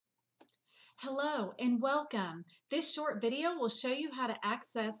Hello and welcome. This short video will show you how to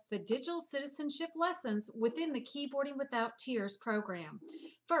access the digital citizenship lessons within the Keyboarding Without Tears program.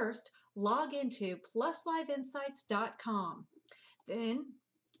 First, log into plusliveinsights.com. Then,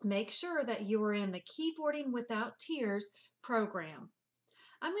 make sure that you are in the Keyboarding Without Tears program.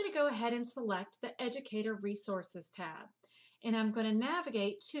 I'm going to go ahead and select the Educator Resources tab, and I'm going to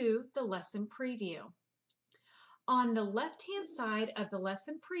navigate to the lesson preview. On the left-hand side of the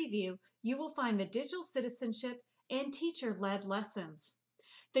lesson preview, you will find the digital citizenship and teacher-led lessons.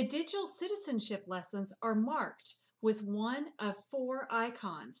 The digital citizenship lessons are marked with one of four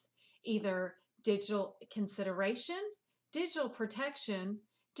icons, either digital consideration, digital protection,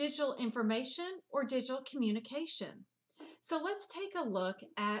 digital information, or digital communication. So let's take a look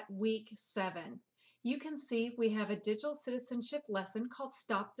at week 7. You can see we have a digital citizenship lesson called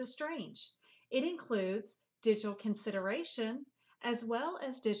Stop the Strange. It includes digital consideration as well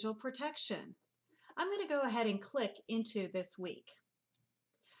as digital protection. I'm going to go ahead and click into this week.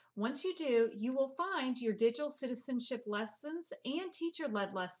 Once you do, you will find your digital citizenship lessons and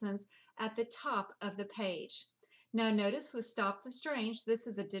teacher-led lessons at the top of the page. Now notice with Stop the Strange, this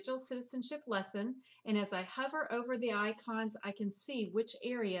is a digital citizenship lesson, and as I hover over the icons, I can see which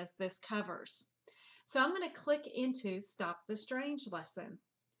areas this covers. So I'm going to click into Stop the Strange lesson.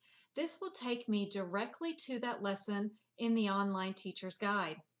 This will take me directly to that lesson in the online teacher's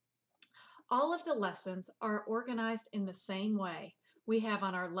guide. All of the lessons are organized in the same way. We have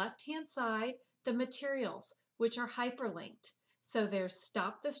on our left-hand side the materials, which are hyperlinked. So there's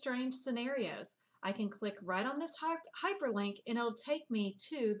Stop the Strange scenarios. I can click right on this hyperlink and it'll take me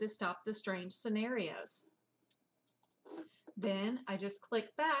to the Stop the Strange scenarios. Then I just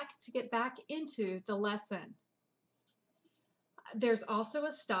click back to get back into the lesson. There's also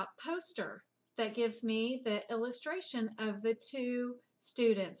a stop poster that gives me the illustration of the two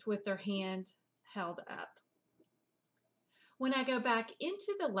students with their hand held up. When I go back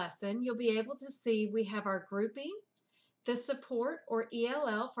into the lesson, you'll be able to see we have our grouping, the support or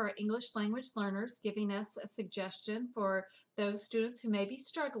ELL for our English language learners, giving us a suggestion for those students who may be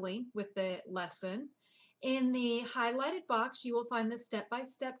struggling with the lesson. In the highlighted box, you will find the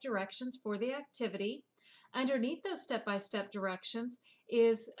step-by-step directions for the activity. Underneath those step-by-step directions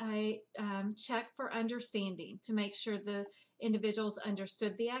is a check for understanding to make sure the individuals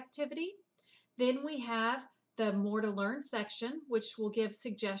understood the activity. Then we have the More to Learn section, which will give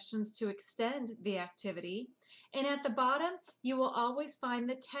suggestions to extend the activity. And at the bottom, you will always find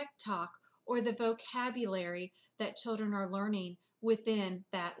the tech talk or the vocabulary that children are learning within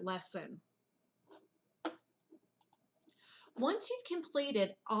that lesson. Once you've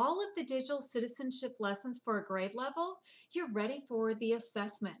completed all of the digital citizenship lessons for a grade level, you're ready for the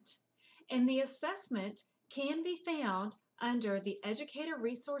assessment. And the assessment can be found under the Educator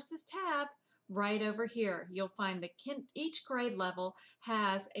Resources tab right over here. You'll find that each grade level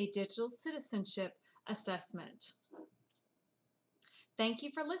has a digital citizenship assessment. Thank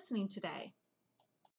you for listening today.